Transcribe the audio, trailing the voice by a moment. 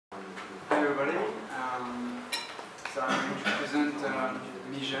So I'm going to present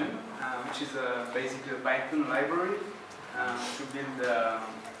Migen, which is basically a Python library to build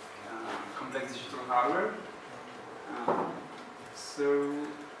complex digital hardware.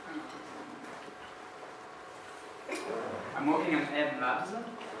 I'm working at Ed Labs,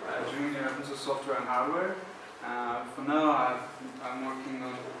 doing open source software and hardware. For now, I'm working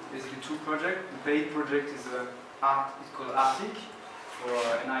on basically two projects. The paid project is called Arctic for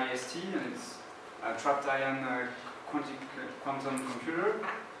NIST, and it's a trapped ion quantum computer.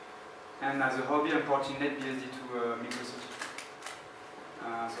 And as a hobby, I'm porting NetBSD to Microsoft.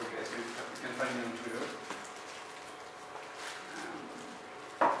 So you can find me on Twitter.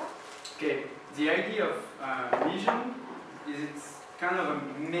 Okay, the idea of Migen is it's kind of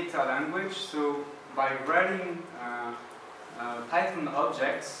a meta language. So by writing Python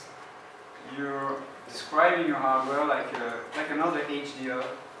objects, you're describing your hardware like another HDL,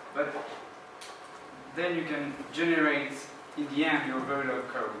 but then you can generate in the end your Verilog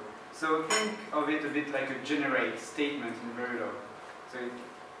code. So think of it a bit like a generate statement in Verilog. So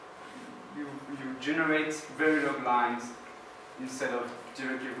you generate Verilog lines instead of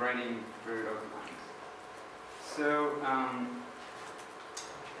directly writing Verilog lines. So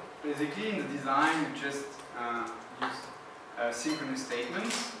basically in the design you just use synchronous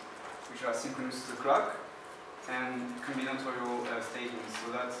statements, which are synchronous to the clock, and combinatorial statements.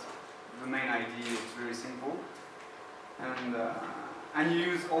 So that's the main idea. It's very simple, and you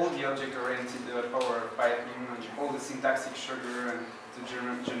use all the object-oriented power of Python, and all the syntactic sugar and the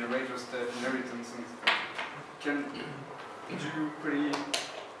generator stuff, inheritance, and can do pretty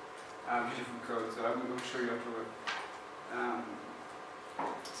beautiful code. So I will show you afterward.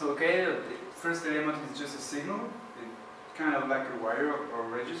 So okay, the first element is just a signal, kind of like a wire or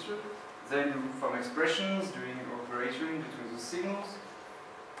register. Then you form expressions doing operation between the signals,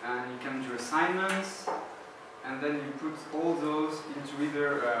 and you can do assignments, and then you put all those into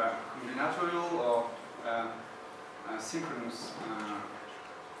either combinatorial or synchronous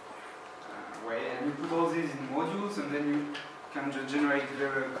way, and you put all these in modules, and then you can just generate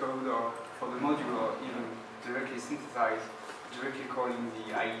Verilog code or for the module, or even directly synthesize, directly calling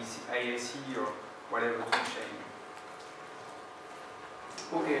the IAC or whatever toolchain.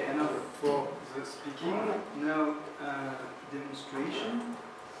 Okay, enough for the speaking. Now demonstration.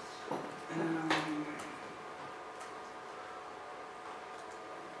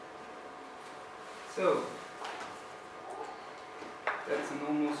 So that's an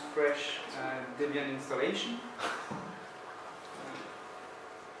almost fresh Debian installation.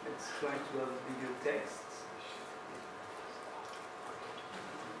 Let's try to have bigger text.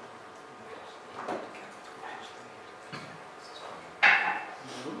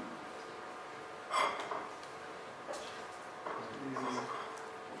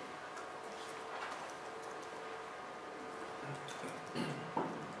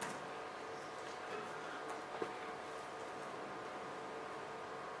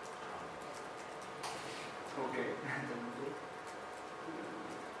 Okay.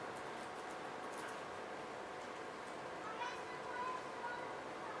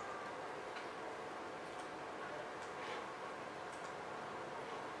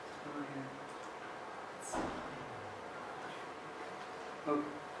 Oh,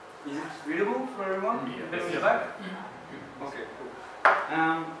 is it readable for everyone? Yes. In the back? Okay, cool.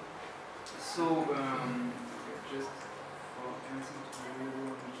 So, just for anything to be readable,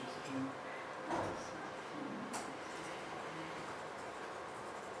 I'm just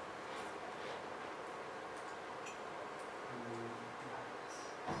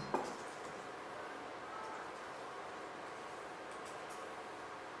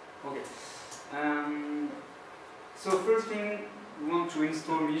okay. So first thing, we want to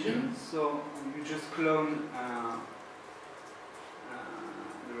install Migen. So you just clone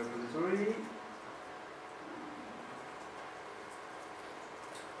the repository.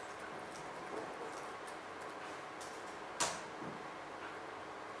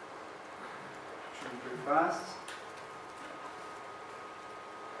 Should be pretty fast.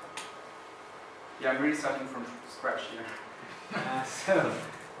 Yeah, I'm really starting from scratch here.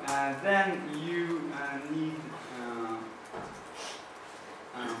 Then you need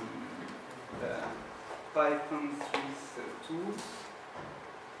the Python 3 tools.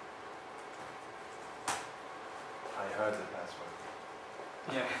 I heard the password.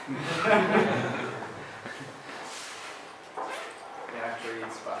 Yeah. Yeah, actually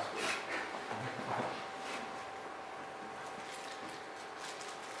it's password.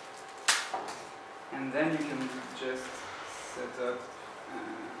 And then you can just set up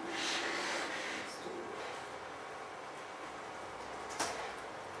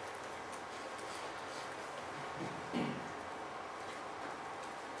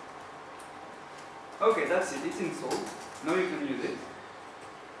Okay, that's it. It's installed. Now you can use it.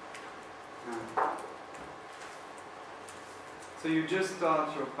 So you just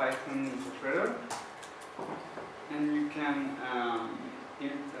start your Python interpreter, and you can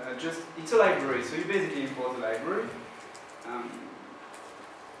it's a library. So you basically import the library.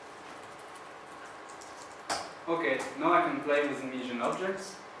 Okay, now I can play with Migen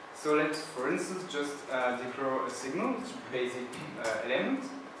objects. So let's, for instance, just declare a signal, which is basic element.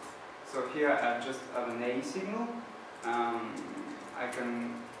 So here I just have an A signal. I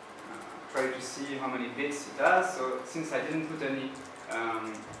can try to see how many bits it has. So since I didn't put any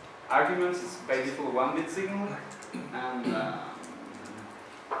arguments, it's by default a 1-bit signal. And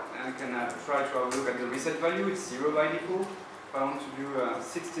I can try to have a look at the reset value. It's 0 by default. If I want to do a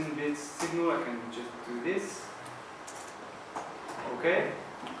 16-bit signal, I can just do this. Okay.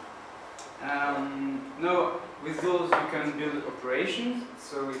 Now, with those you can build operations.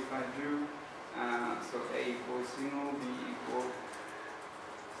 So if I do, so A equals signal, B equals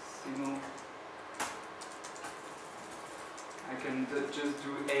signal, I can just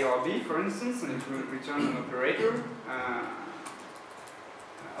do A or B, for instance, and it will return an operator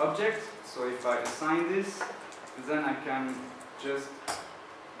object. So if I assign this, then I can just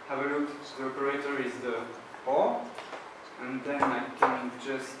have a look. The operator is the OR, and then I can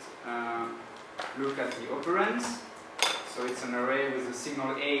just look at the operands. So it's an array with the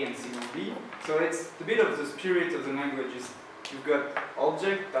signal A and signal B. So it's a bit of the spirit of the language. You've got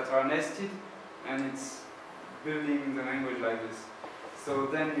objects that are nested, and it's building the language like this. So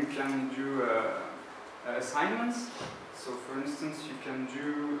then you can do assignments. So for instance, you can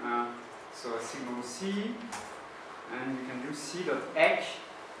do so a signal C, and you can do C.ec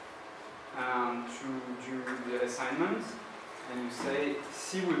to do the assignment, and you say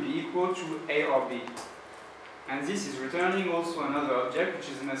C will be equal to A or B. And this is returning also another object, which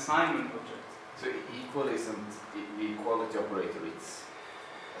is an assignment object. So equal isn't the equality operator, it's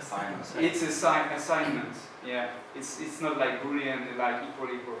assignment. Right? It's assignment, yeah. It's not like Boolean, like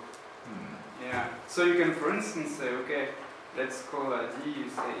equal. Yeah. So you can, for instance, say, okay, let's call D, you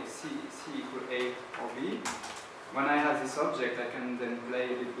say C equal A or B. When I have this object, I can then play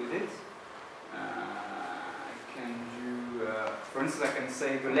a bit with it. I can do, for instance, I can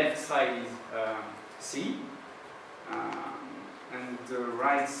say the left side is C, and the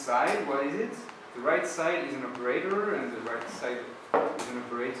right side, what is it? The right side is an operator, and the right side is an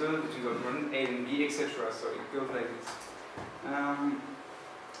operator between the operand A and B, etc. So it goes like this.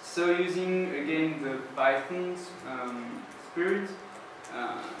 So using, again, the Python spirit,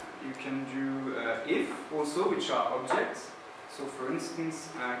 you can do if also, which are objects. So for instance,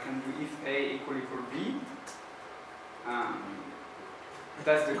 I can do if A equal B.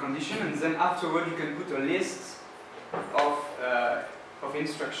 That's the condition, and then afterward you can put a list of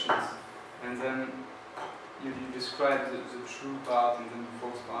instructions, and then you describe the true part and then the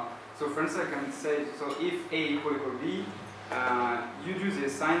false part. So for instance, I can say, so if A equal B, you do the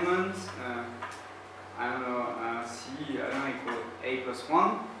assignment, I don't know, C, I don't know, equal A plus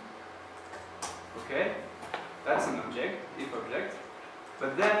 1. Okay, that's an object, if object.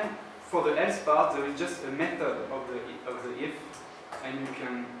 But then, for the else part, there is just a method of the if, and you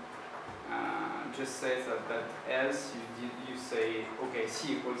can just say that else you say, okay,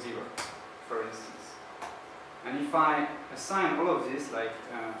 C equals 0, for instance. And if I assign all of this, like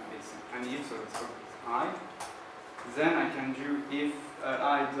it's an if, so it's I, then I can do if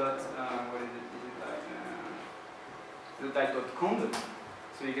I dot, what is it? Is it like the type dot cond.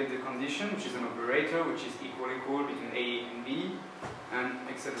 So you get the condition, which is an operator, which is equal between A and B, and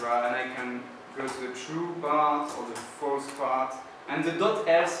etc. And I can go to the true part or the false part. And the dot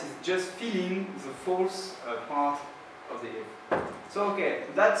else is just filling the false part of the if. So okay,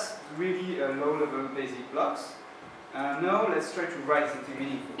 that's really low-level basic blocks. Now let's try to write something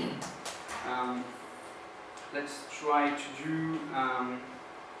meaningful. Let's try to do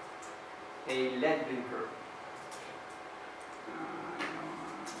a LED blinker.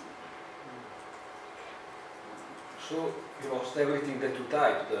 So you lost everything that you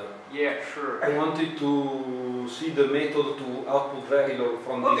typed. Yeah, sure. I wanted to see the method to output Verilog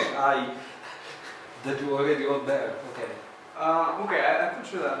from this I that you already wrote there. Okay. Okay, I could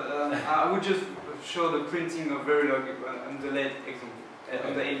show that. I would just show the printing of Verilog on the LED example,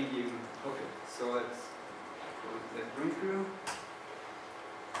 on the LED example. Okay. So let's call it LED blinker.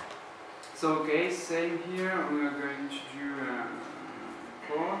 So okay, same here. We are going to do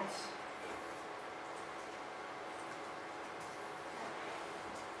port.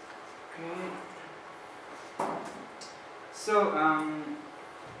 Okay. So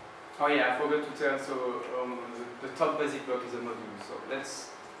Oh yeah, I forgot to tell. So the top basic block is a module. So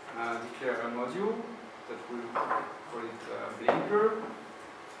let's declare a module that we'll call it blinker.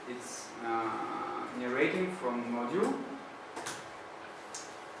 It's narrating from module.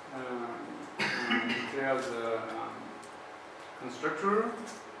 Declare the constructor.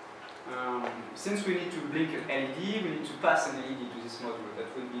 Since we need to blink an LED, we need to pass an LED to this module.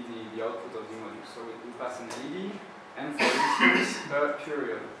 That will be the output of the module. So we pass an LED, and for instance, a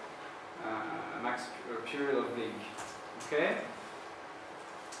period, max period of blink. Okay.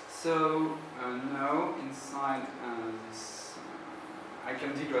 So now inside this, I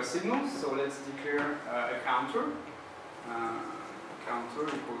can declare signals. So let's declare a counter. Counter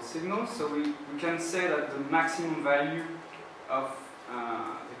equals signal. So we can say that the maximum value of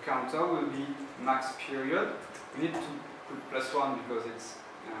the counter will be max period. We need to put +1 because it's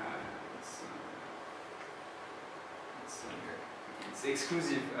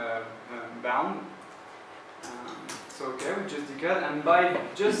exclusive bound. So okay, we just declared, and by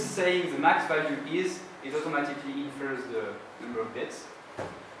just saying the max value is, it automatically infers the number of bits.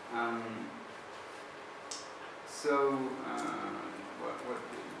 So what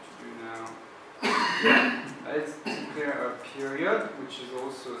we need to do now? Yeah, let's declare a period, which is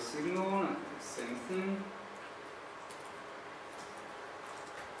also a signal, and the same thing.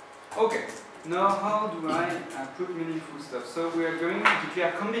 Okay, now how do I put meaningful stuff? So we are going to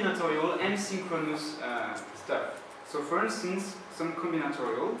declare combinatorial and synchronous stuff. So for instance, some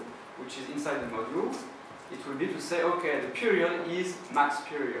combinatorial, which is inside the module, it will be to say, okay, the period is max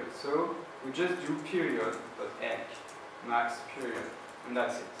period. So we just do period.ec max period, and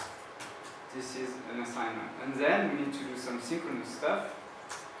that's it. This is an assignment. And then we need to do some synchronous stuff.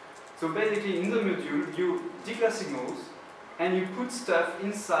 So basically in the module, you declare signals, and you put stuff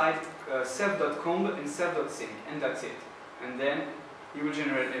inside self.comb and self.sync, and that's it. And then it will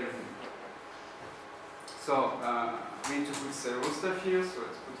generate everything. So we need to put several stuff here, so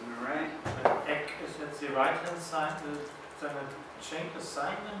let's put an array. Ec is at the right hand side, then it change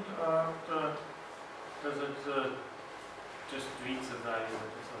assignment, or does it just read the value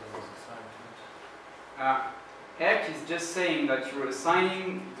that is otherwise assigned to it? Ec is just saying that you're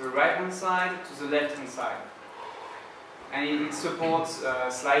assigning the right hand side to the left hand side. And it supports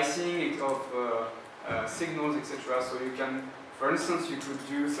slicing of signals, etc. So you can, for instance, you could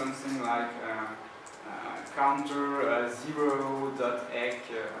do something like counter 0.ec,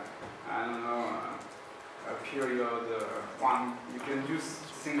 I don't know, a period 1. You can use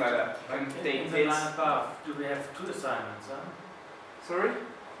things like that. You can take in the line above, do we have 2 assignments? Huh? Sorry?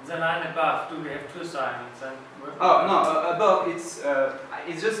 In the line above, do we have 2 assignments? And oh no, above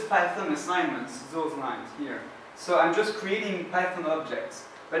it's just Python assignments. Those lines here. So I'm just creating Python objects,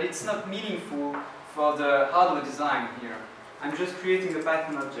 but it's not meaningful for the hardware design here. I'm just creating a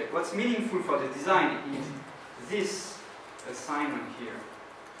Python object. What's meaningful for the design is this assignment here.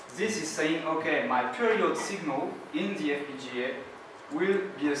 This is saying, okay, my period signal in the FPGA will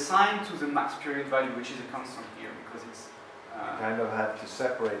be assigned to the max period value, which is a constant here, because it's... you kind of have to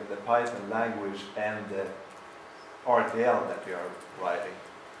separate the Python language and the RTL that you are writing.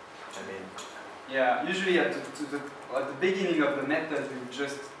 I mean... Yeah, usually at the beginning of the method, you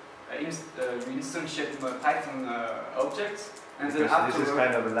just you instantiate Python objects, and then after this is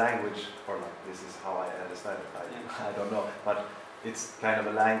kind of a language, or like this is how I understand it. I don't know, but it's kind of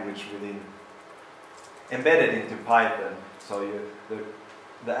a language embedded into Python. So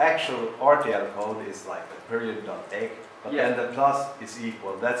the actual RTL code is like the period.ec, but then the plus is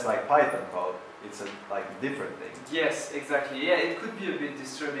equal. That's like Python code. It's like a different thing. Yes, exactly. Yeah, it could be a bit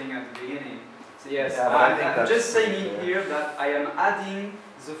disturbing at the beginning. So yes, I'm just saying in here that I am adding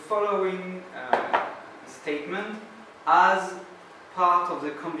the following statement as part of the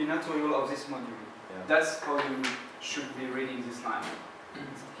combinatorial of this module. Yeah. That's how you should be reading this line.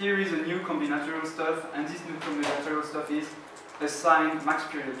 Here is a new combinatorial stuff, and this new combinatorial stuff is assigned max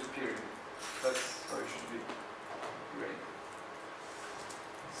period to period. That's how it should be read.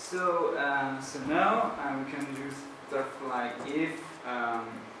 So, so now we can do stuff like if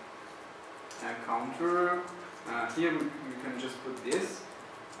counter. Here we can just put this.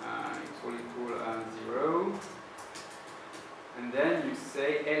 It will equal 0. And then you say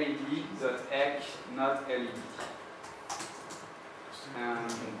LED.ec, not LED.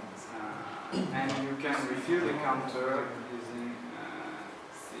 And you can refill the counter using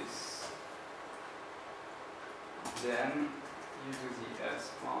this. Then you do the S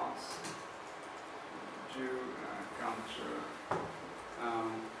parts. Do counter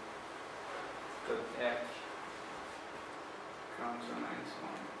 .ec counter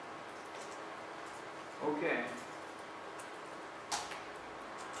 -1. Okay.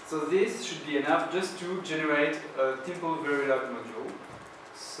 So this should be enough just to generate a simple Verilog module.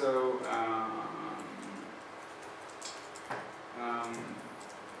 So okay,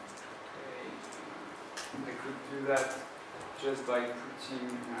 I could do that just by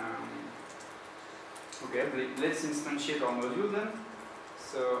putting. Okay, let's instantiate our module then.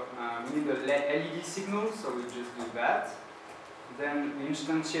 So we need a LED signal, so we just do that. Then we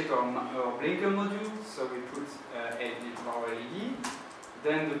instantiate our blinker module, so we put our LED.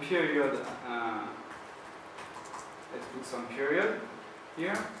 Then the period, let's put some period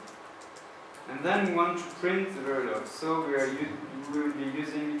here. And then we want to print the Verilog. So we will be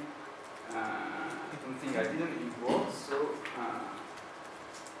using something I didn't import, so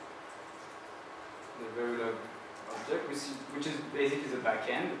the Verilog object, which is basically the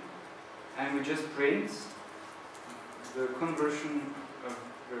backend, and we just print the conversion of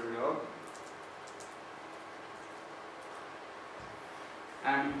Verilog.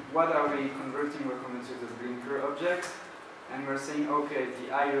 And what are we converting? We're converting the blinker object, and we're saying, okay,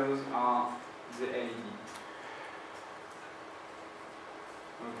 the IOs are the LED.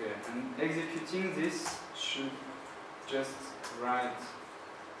 Okay, and executing this should just write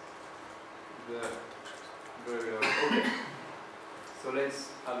the Verilog. Okay, so let's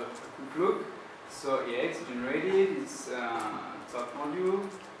have a quick look. So yeah, it's generated, it's top module.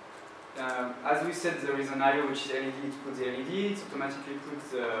 As we said, there is an IO which is LED to put the LED. It automatically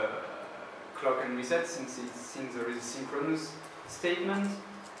puts the clock and reset since there is a synchronous statement.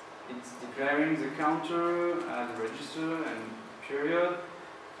 It's declaring the counter, the register, and period.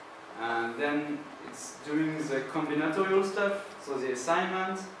 And then it's doing the combinatorial stuff, so the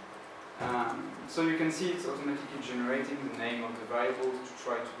assignment. So you can see it's automatically generating the name of the variables to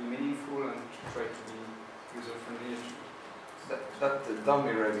try to be meaningful and to try to be user-friendly. That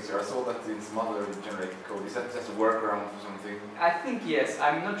dummy register, I saw that it's mother-generated code. Is that just a workaround for something? I think yes.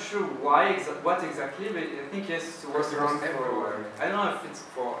 I'm not sure what exactly, but I think yes, it's a workaround everywhere. I don't know if it's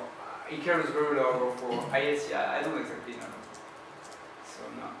for Icarus Verilog or for ISC. I don't exactly know. So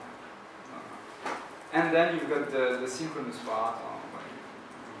no. And then you've got the synchronous part.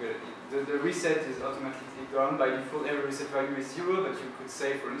 The reset is automatically done by default. Every reset value is 0, but you could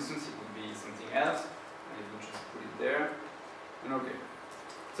say, for instance, it would be something else, and you would just put it there. And okay.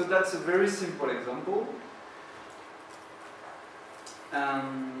 So that's a very simple example.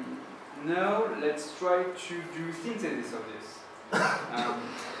 Now let's try to do synthesis of this.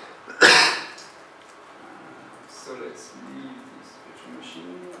 So let's leave this virtual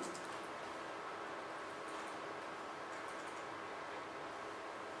machine.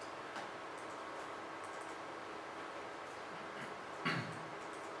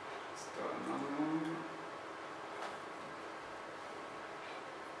 Start another one.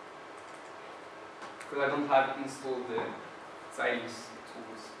 Because I don't have installed the Xilinx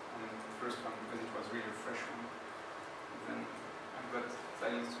tools on the first one because it was really a fresh one. And then I've got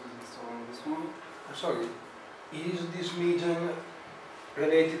Xilinx tools installed on this one. I'm sorry, is this Migen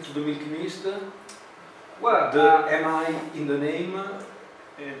related to the Milky Mist? Well, the MI in the name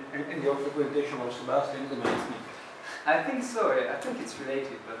and the frequentation of Sebastian reminds me. I think so. I think it's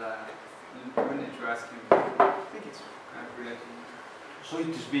related, but you need to ask him. I think it's kind of related. So it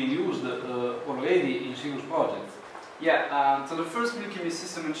is being used already in serious projects? Yeah, so the first Milky Mist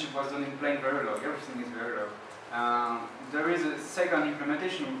system on chip was done in plain Verilog. Everything is Verilog. There is a second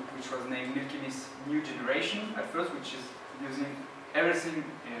implementation which was named Milky Mist New Generation at first, which is using everything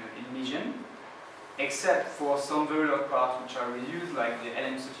in Migen, except for some Verilog parts which are reused, like the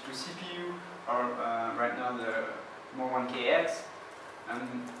LM32 CPU, or right now the More1KX, and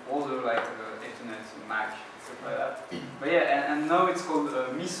all the like Ethernet, Mac, stuff like that. But yeah, and now it's called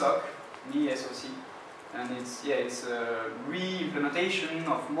MiSoC, MiSoC, and it's a re-implementation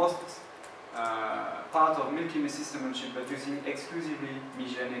of most part of Milky Mist system on chip, but using exclusively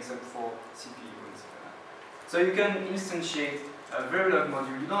Migen except for CPU and stuff like that. So you can instantiate a Verilog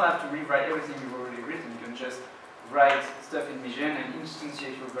module. You don't have to rewrite everything you've already written. You can just write stuff in Migen and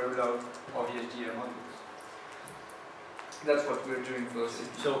instantiate your Verilog or VHDL modules. That's what we're doing for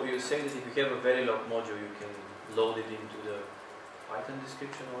CPU. So you say that if you have a Verilog module, you can load it into the Python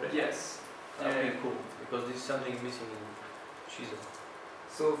description already? Yes. That would be cool, because this is something missing in Chisel.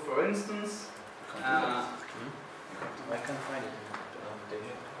 So for instance, I can't find it in the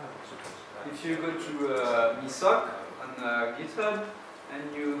annotation. if you go to MiSoC on GitHub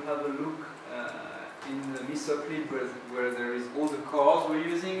and you have a look in the MiSoC lib where there is all the cores we're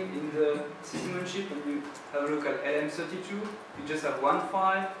using in the system on chip, and you have a look at LM32, you just have one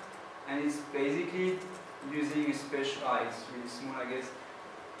file, and it's basically using a special, it's really small I guess,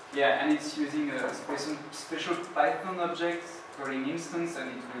 yeah, and it's using a special Python object calling instance, and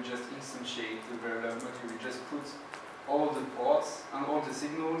it will just instantiate the Verilog module. You just put all the ports and all the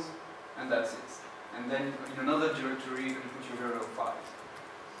signals, and that's it. And then in another directory, you can put your Verilog files.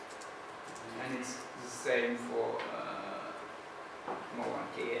 And it's the same for more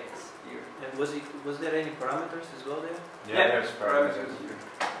KX here. And was there any parameters as well there? Yeah, there's parameters here.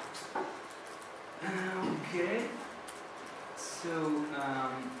 Okay. So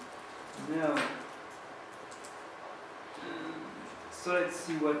now, so let's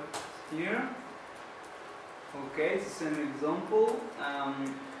see what here. Okay, it's the same example.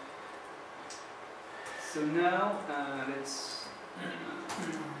 So now let's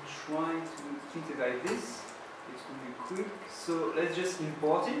try to synthesize this. It will be quick. So let's just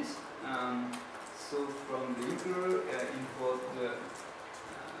import it. So from the linker, import the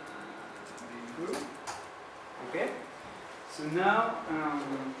linker. Okay. So now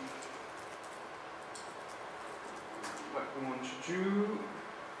what we want to do,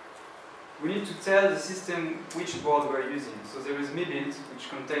 we need to tell the system which board we're using. So there is MiBuild, which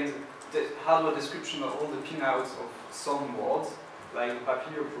contains the hardware description of all the pinouts of some boards, like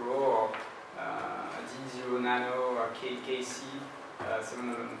Papillon Pro or D0 Nano or KC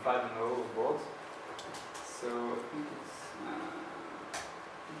 750 boards. So I think it's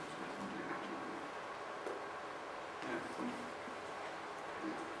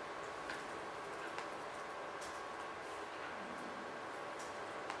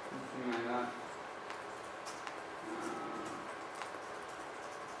something like that.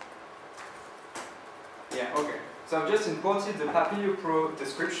 Yeah, okay. So I've just imported the Papillon Pro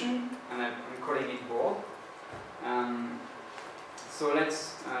description, and I'm calling it board. So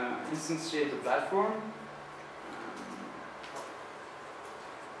let's instantiate the platform.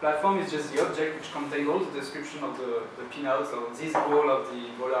 Platform is just the object which contains all the description of the pinouts. So this ball of the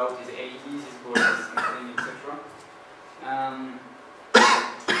ball out is LEDs, this ball is something, etc.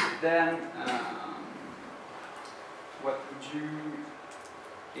 Then what we do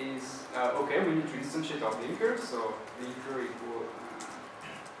is, okay, we need to instantiate our linker. So linker equal,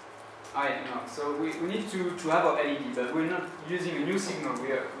 so we need to have our LED, but we're not using a new signal.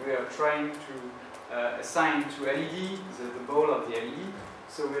 We are trying to assign to LED the ball of the LED.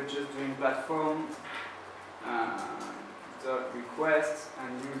 So we're just doing platform dot request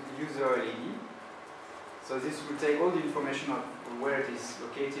and user LED. So this will take all the information of where it is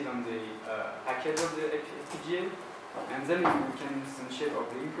located on the package of the FPGA, and then we can instantiate our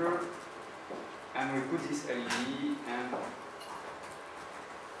linker, and we put this LED and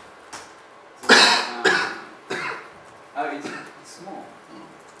it's small.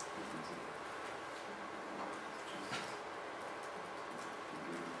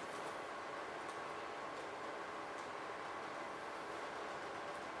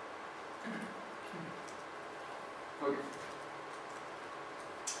 Okay.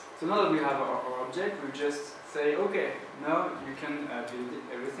 So now that we have our object, we just say, okay, now you can build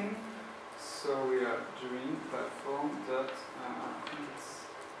everything. So we are doing platform dot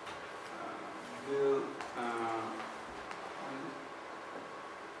build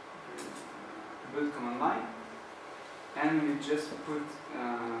build command line, and we just put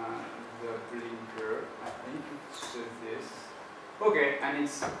the linker. I think it's just this. Okay, and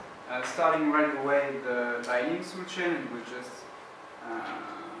it's starting right away the binding tool chain, and we just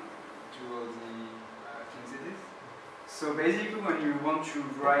do all the things it is. So basically, when you want to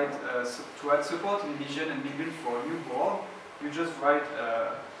write to add support in Migen and MiBuild for a new board, you just write.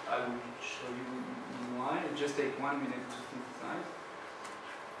 I will show you why. It just takes 1 minute to synthesize.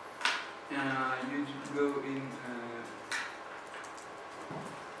 You go in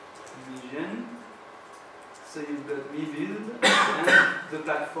Migen. So you've got MiBuild and the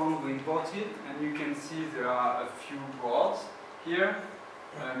platform we imported, and you can see there are a few boards here.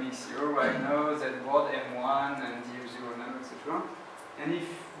 Mix0 right now, that board M1 and D0 Nano, etc. And if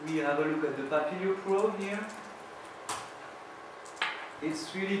we have a look at the Papillon Pro here,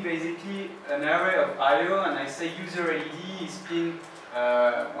 it's really basically an array of I/O, and I say user LED is pin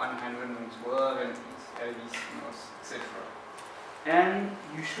 112 and it's LED CMOS, etc. And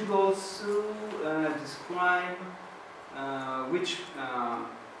you should also describe which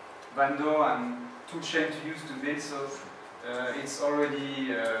vendor and toolchain to use to build. So it's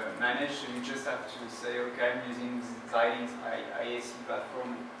already managed, so you just have to say, okay, I'm using Xilinx IAC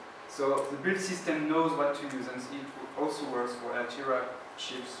platform. So the build system knows what to use, and it also works for Altera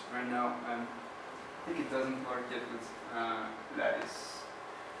chips right now. And I think it doesn't work yet with Lattice.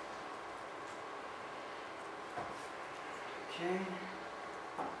 Okay.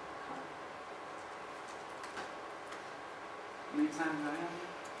 How many time do I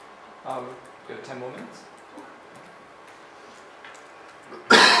have? You have 10 more minutes.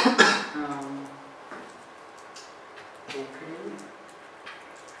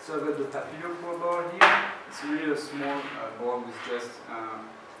 So I've got the Papillon board here. It's really a small board with just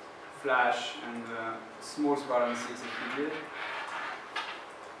flash and small SPARM 6 FPGA.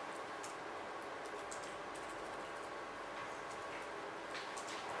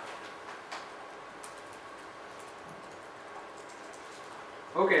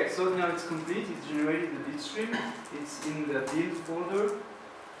 Okay, so now it's complete. It's generated the bitstream. It's in the build folder.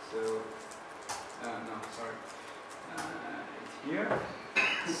 So, no, sorry. It's here.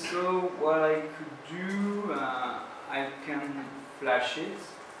 So what I could do, I can flash it.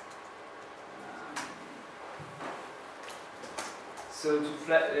 So to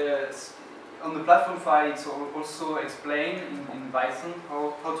on the platform file, it's also explained in Python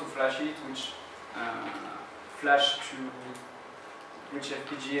how to flash it, which flash to which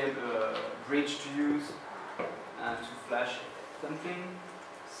FPGA bridge to use to flash something.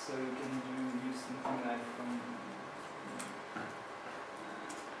 So you can use something like from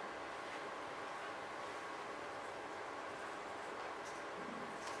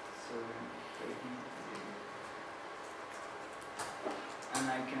and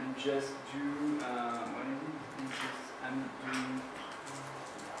I can just do what is it? This is, I'm doing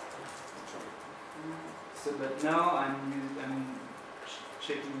so, but now I'm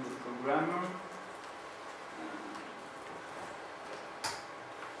checking the programmer.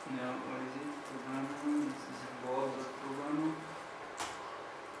 No, what is it? Programmer. This is a board.programmer.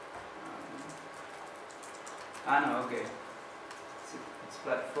 No, okay. It's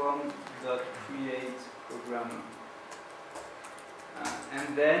platform.create programmer. And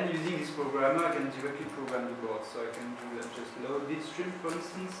then using this programmer, I can directly program the board. So I can do just load bitstream, for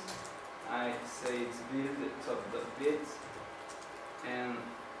instance. I say it's build top.bit. And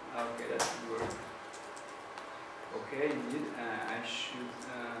okay, that should work. Okay, indeed, I should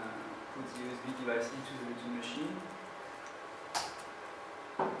put the USB device into the virtual machine.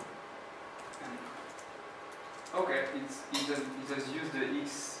 And okay, it has used the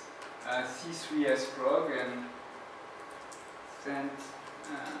C3S prog and sent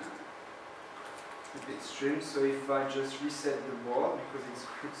the bitstream. So if I just reset the board because it's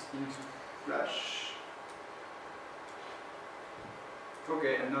put into flash.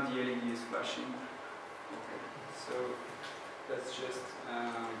 Okay, and now the LED is flashing. Okay, so that's just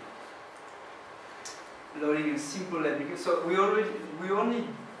loading a simple LED. So we only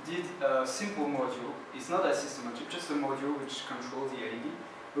did a simple module. It's not a system on chip, just a module which controls the LED.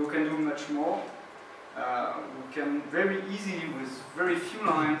 But we can do much more. We can very easily, with very few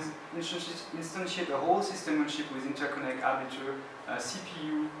lines, instantiate a whole system on chip with interconnect arbiter,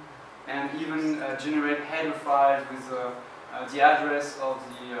 CPU, and even generate header files with the address of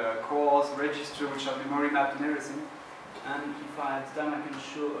the cores, register, which are memory mapped and everything. And if I had time, I can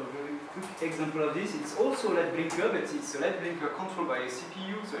show a very quick example of this. It's also a LED blinker, but it's a LED blinker controlled by a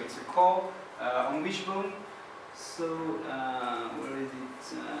CPU, so it's a core on wishbone. So, where is it?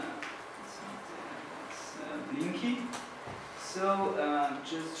 It's blinky. So,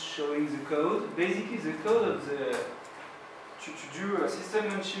 just showing the code. Basically, the code of the to do a system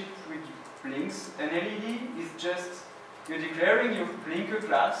on chip which blinks. An LED is just you're declaring your blinker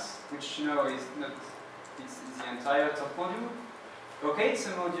class, which you know is not. It's the entire top module. Okay, it's a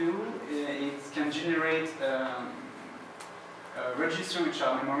module. It can generate registers which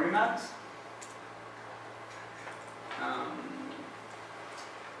are memory mapped.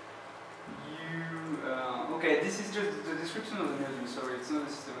 Okay, this is just the description of the module. Sorry, it's not a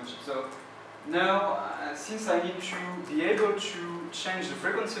system on chip. So now, since I need to be able to change the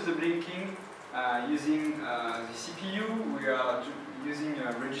frequency of the blinking using the CPU, we are using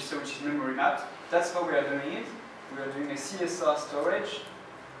a register which is memory mapped. That's how we are doing it. We are doing a CSR storage,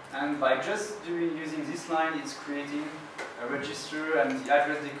 and by just using this line, it's creating a register and the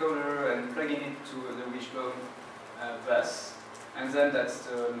address decoder and plugging it to the wishbone bus, and then that's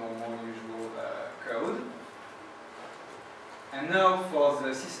the normal usual code. And now for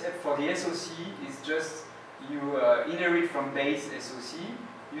the SoC, it's just you inherit from base SoC.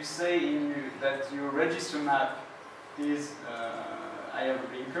 You say that your register map is I have a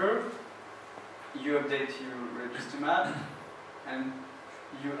blinker. You update your register map, and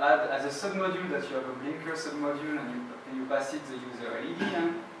you add as a submodule that you have a blinker submodule, and you pass it the user LED,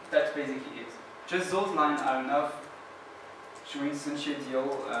 and that's basically it. Just those lines are enough to instantiate the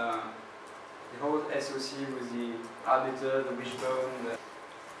whole SoC with the arbiter, the wishbone.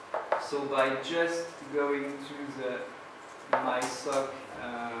 So by just going to the MiSoC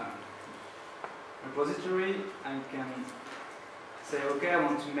repository, I can say, okay, I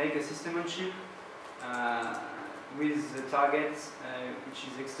want to make a system on chip with the target, which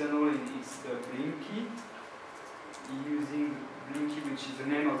is external, and it's the blinky. using Blinky, which is the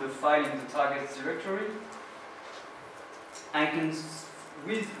name of the file in the targets directory. I can,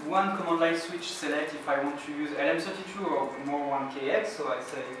 with one command line switch, select if I want to use LM32 or more 1KX. So I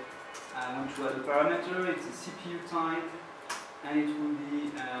say I want to add a parameter, it's a CPU type, and it will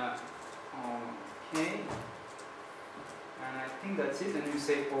be OK. And I think that's it, and you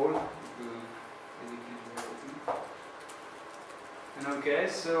say all. And OK,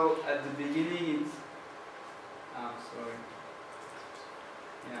 so at the beginning it's, sorry.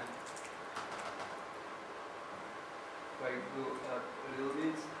 Yeah. If I go up a little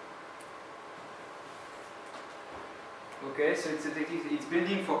bit. Okay, so it's a technique. It's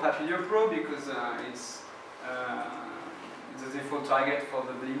building for Papillon Pro because it's the default target for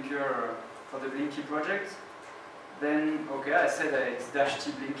the blinker for the Blinky project. Then, okay, I said that it's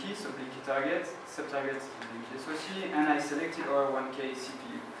 -t Blinky, so Blinky target, subtarget is Blinky SoC, and I selected OR1K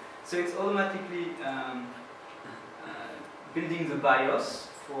CPU. So it's automatically building the BIOS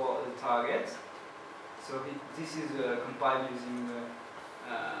for the target. So this is compiled using the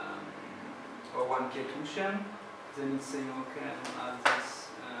OR1K toolchain. Then it's saying, okay, I don't have this.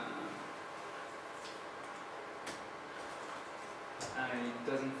 And it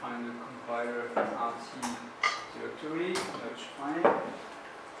doesn't find the compiler RT directory, that's fine.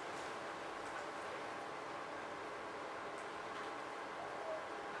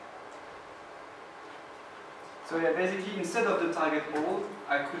 So yeah, basically instead of the target all,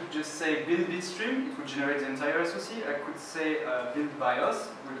 I could just say build bitstream, it would generate the entire SoC. I could say build BIOS,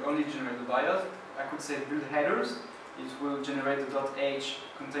 it would only generate the BIOS. I could say build headers, it will generate the .h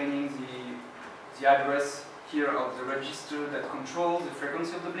containing the address here of the register that controls the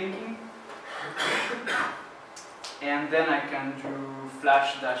frequency of the blinking. And then I can do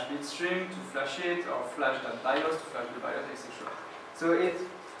flash-bitstream to flash it, or flash.bios to flash the BIOS, etc. So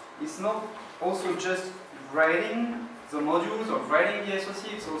it's not also just writing the modules or writing the SoC,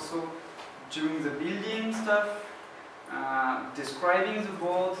 it's also doing the building stuff, describing the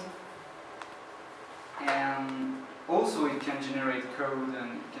board, and also it can generate code and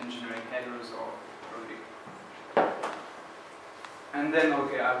it can generate headers or logic. And then,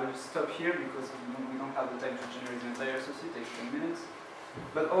 okay, I will stop here because we don't have the time to generate the entire SoC, it takes 10 minutes.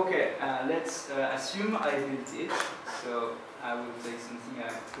 But okay, let's assume I built it. So I will take something I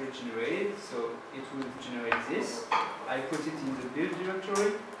pre-generated. So it will generate this. I put it in the build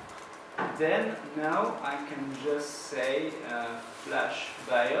directory. Then now I can just say flash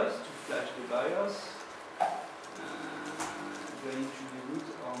BIOS to flash the BIOS. Do I need to be root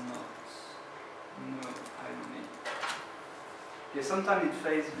or not? No, I don't need. Yeah, sometimes it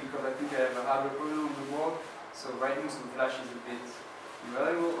fails because I think I have a hardware problem on the board. So writing some flash is a bit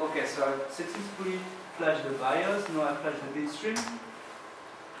invaluable. Okay, so I successfully flashed the BIOS. Now I flash the bitstream. It's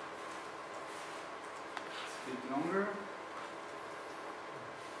a bit longer.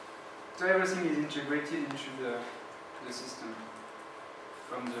 So everything is integrated into the system.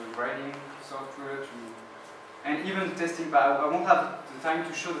 From the writing software to... And even the testing part. I won't have the time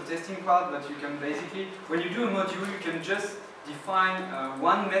to show the testing part, but you can basically, when you do a module, you can just define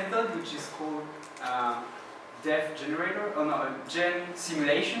one method which is called def generator, or no, gen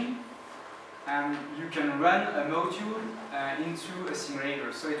simulation, and you can run a module into a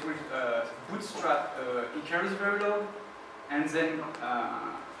simulator. So it will bootstrap Icarus Verilog, and then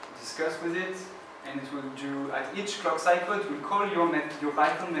discuss with it, and it will do, at each clock cycle, it will call your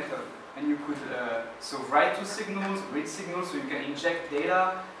Python method. And you could so write to signals, read signals, so you can inject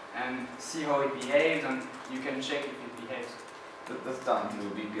data and see how it behaves, and you can check if it behaves. That's done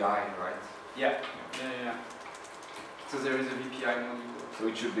through VPI, right? Yeah. So there is a VPI module. So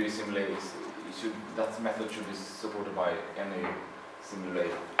it should be simulated. That method should be supported by any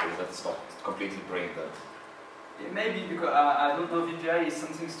simulator that's not completely brain dead. Yeah, maybe because I don't know, VPI is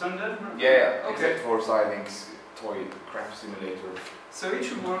something standard. Yeah, okay. Except for Xilinx toy crap simulator. So it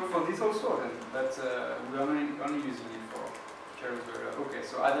should work for this also then, but we're only using it for Icarus Verilog. Okay,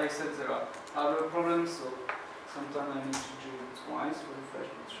 so as I said, there are other problems, so sometimes I need to do it twice for the flash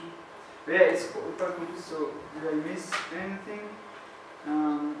bitstream. But yeah, it's quite complete, so did I miss anything?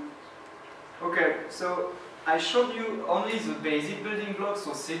 Okay, so I showed you only the basic building blocks,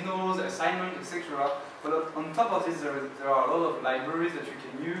 so signals, assignment, etc. But on top of this, there are a lot of libraries that you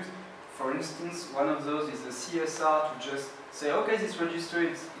can use. For instance, one of those is the CSR to just say, okay, this register,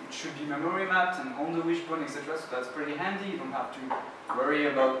 it should be memory mapped and on the wishbone, etc. So that's pretty handy. You don't have to worry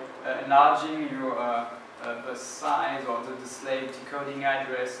about enlarging your bus size or the slave decoding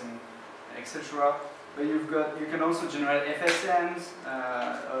address and etc. But you can also generate FSMs.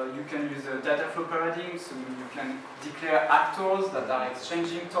 You can use a data flow paradigm, so you can declare actors that are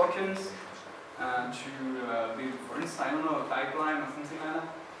exchanging tokens. to build, for instance, I don't know, a pipeline or something like that.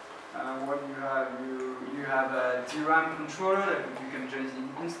 What you have, you have a DRAM controller that you can just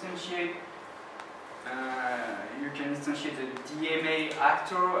instantiate. You can instantiate a DMA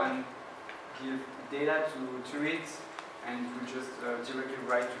actor and give data to it, and you just directly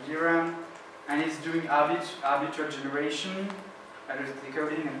write to DRAM. And it's doing arbitrary generation, address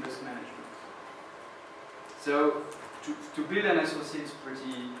decoding, and bus management. So to build an SoC, it's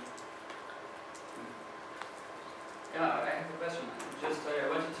pretty. Yeah, I have a question. Just I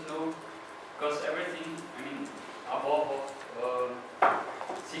wanted to know, because everything, I mean, above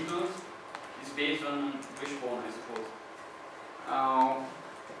signals is based on wishbone, I suppose.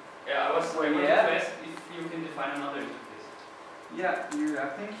 Yeah, I wanted to ask if you can define another interface. Yeah, I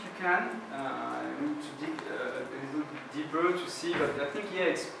think you can. You need to dig a little bit deeper to see, but I think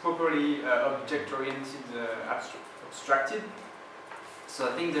it's properly object-oriented, abstracted. So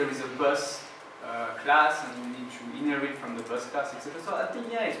I think there is a bus class, and you need to inherit from the bus class, etc. So I think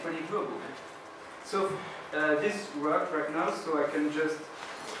it's pretty doable. So this works right now, so I can just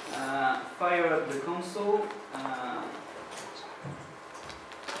fire up the console.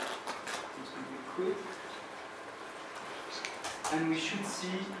 It's going to be quick. And we should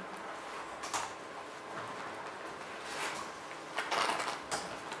see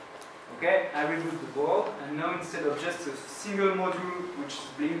okay, I reboot the board, and now instead of just a single module which is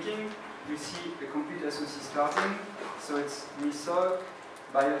blinking, you see the complete SoC starting. So it's MiSoC,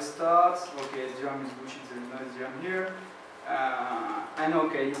 BIOS starts, okay, DRAM is which is there is no DRAM here. And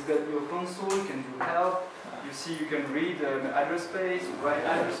okay, you've got your console, you can do help. You see you can read the address space, write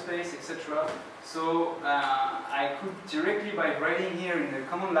address space, etc. So I could directly, by writing here in the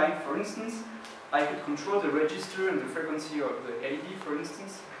command line, for instance, I could control the register and the frequency of the LED, for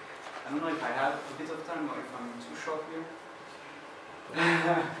instance. I don't know if I have a bit of time or if I'm too short here.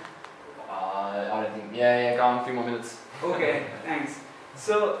 I don't think. Yeah, go on, a few more minutes. Okay, thanks.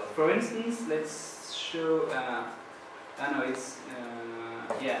 So, for instance, let's show. I know it's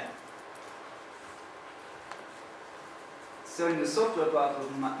yeah. So in the software part of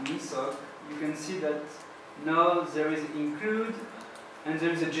MiSoC, you can see that now there is include and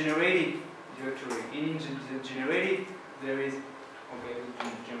there is a generated directory. In the generated, there is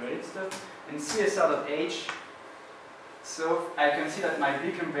generated stuff and CSR.h. So I can see that my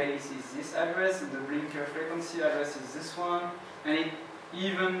beacon base is this address and the blinker frequency address is this one, and it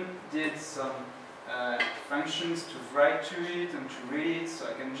even did some functions to write to it and to read it, so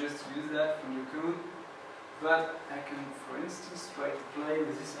I can just use that from the code. But I can, for instance, try to play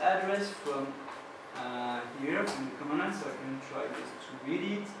with this address from here, from the command line, so I can try just to read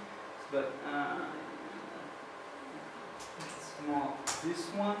it. But it's more this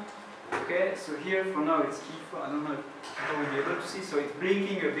one. Okay, so here for now it's key for, I don't know if I will be able to see, so it's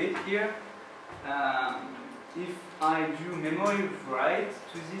blinking a bit here. If I do memory write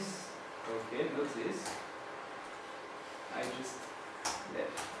to this, okay, not this, I just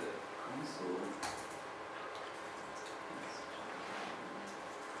left the console.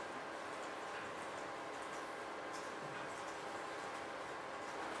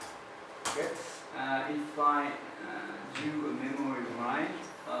 Okay. If I do a memory write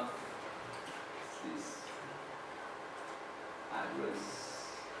of this address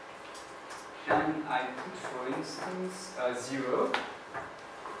and I put, for instance, 0,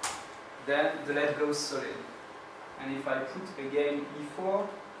 then the LED goes solid. And if I put again E4,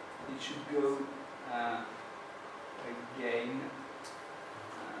 it should go again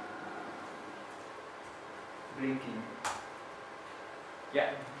blinking. Yeah.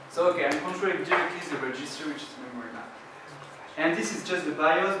 So okay, I'm controlling directly the register, which is memory map. And this is just the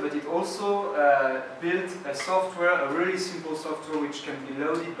BIOS, but it also built a software, a really simple software, which can be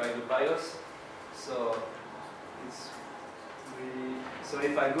loaded by the BIOS. So it's really. So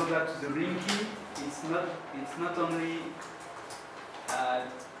if I go back to the blinky, it's not only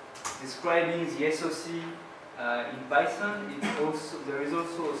describing the SoC in Python. There is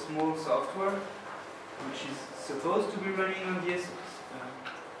also a small software which is supposed to be running on the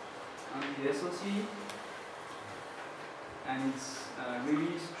SoC, and it's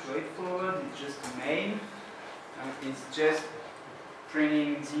really straightforward. It's just a main. It's just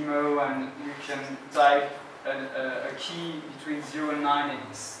printing demo, and you can type a key between 0 and 9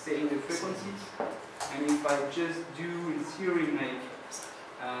 and setting the frequencies. And if I just do in theory make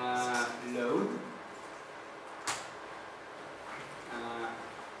load,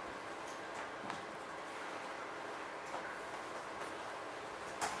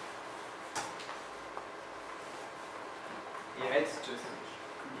 yeah, it's just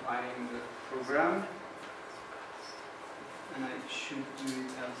compiling the program, and I should do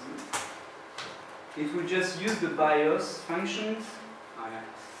it as it will just use the BIOS functions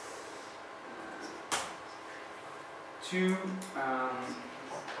to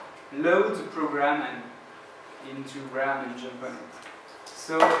load the program and into RAM and jump on it.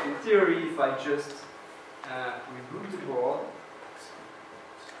 So in theory, if I just reboot the board,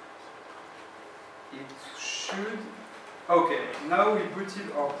 it should. Okay, now we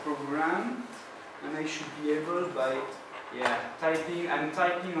booted our program, and I should be able by typing. I'm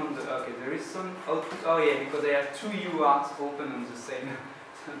typing on the. Okay, there is some output. Oh yeah, because I have two UARTs open on the same.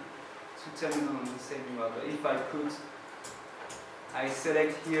 Two terminals on the same UART. But if I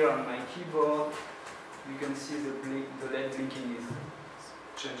select here on my keyboard, you can see the LED blinking is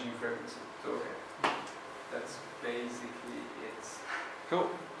changing frequency. So okay, that's basically it. Cool.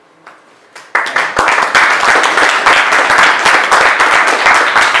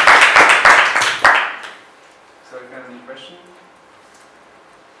 So if you have any questions?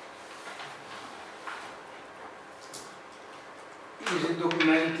 Is it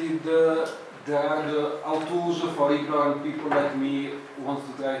documented? There are the how-tos for ignorant people like me who want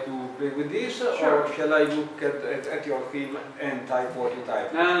to try to play with this, Sure. or shall I look at your film and type what you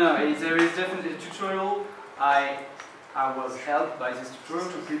type? No. There is definitely a tutorial. I was helped by this tutorial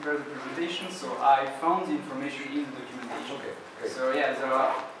to prepare the presentation, so I found the information in the documentation. Okay, great. So yeah,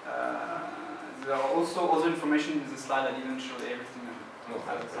 there are also other information in the slide. I didn't show everything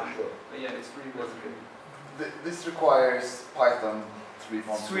at the time. Sure. But yeah, it's pretty well written. This requires Python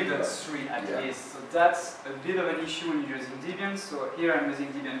 3.3. 3.3 at Yeah. least. So that's a bit of an issue when you're using Debian. So here I'm using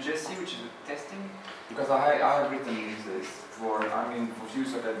Debian Jessie, which is a testing. Because I have written this for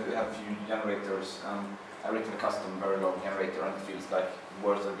MiSoC I do have a few generators. I've written a custom Verilog generator, and it feels like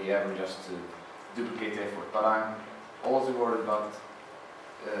worse than the average just to duplicate the effort. But I'm also worried about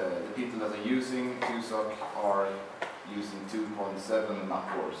the people that are using MiSoC are using 2.7 and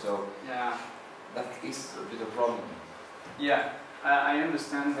upward. So Yeah. that is a bit of a problem. Yeah, I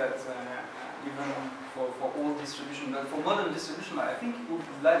understand that even for old distribution, but for modern distribution, I think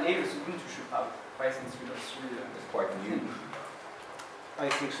latest Ubuntu should have Python 3.3. It's quite new. I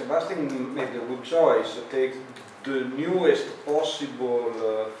think Sebastian made a good choice. Take the newest possible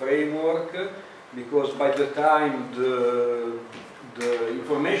framework, because by the time the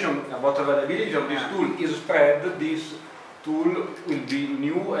information about availability of this tool is spread, this tool will be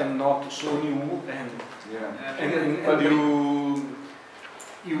new and not so new, and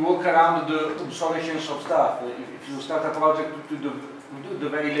you work around the obsolescence of stuff. If you start a project to the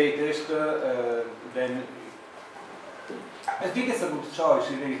very latest, then I think it's a good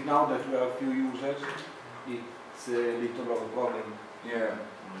choice. Even if now that we have few users, it's a little of a problem. Yeah.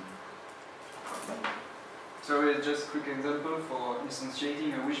 So just a quick example for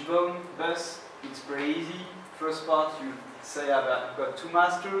instantiating a wishbone bus. It's pretty easy. First part, you say I've got two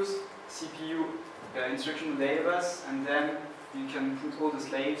masters, CPU, instruction data bus, and then you can put all the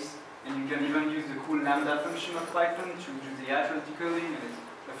slaves, and you can even use the cool lambda function of Python to do the address decoding, and it's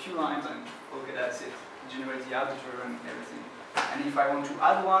a few lines, and okay, that's it. Generate the arbiter and everything. And if I want to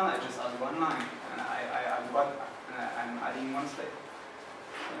add one, I just add one line, and I add one, and I'm adding one slave.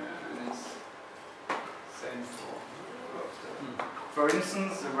 And it's same for stuff. For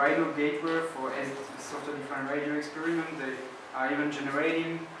instance, the Rhino gateway for software-defined radio experiment, they are even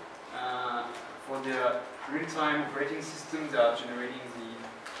generating for their real-time operating system, they are generating the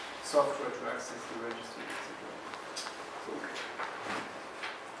software to access the registry.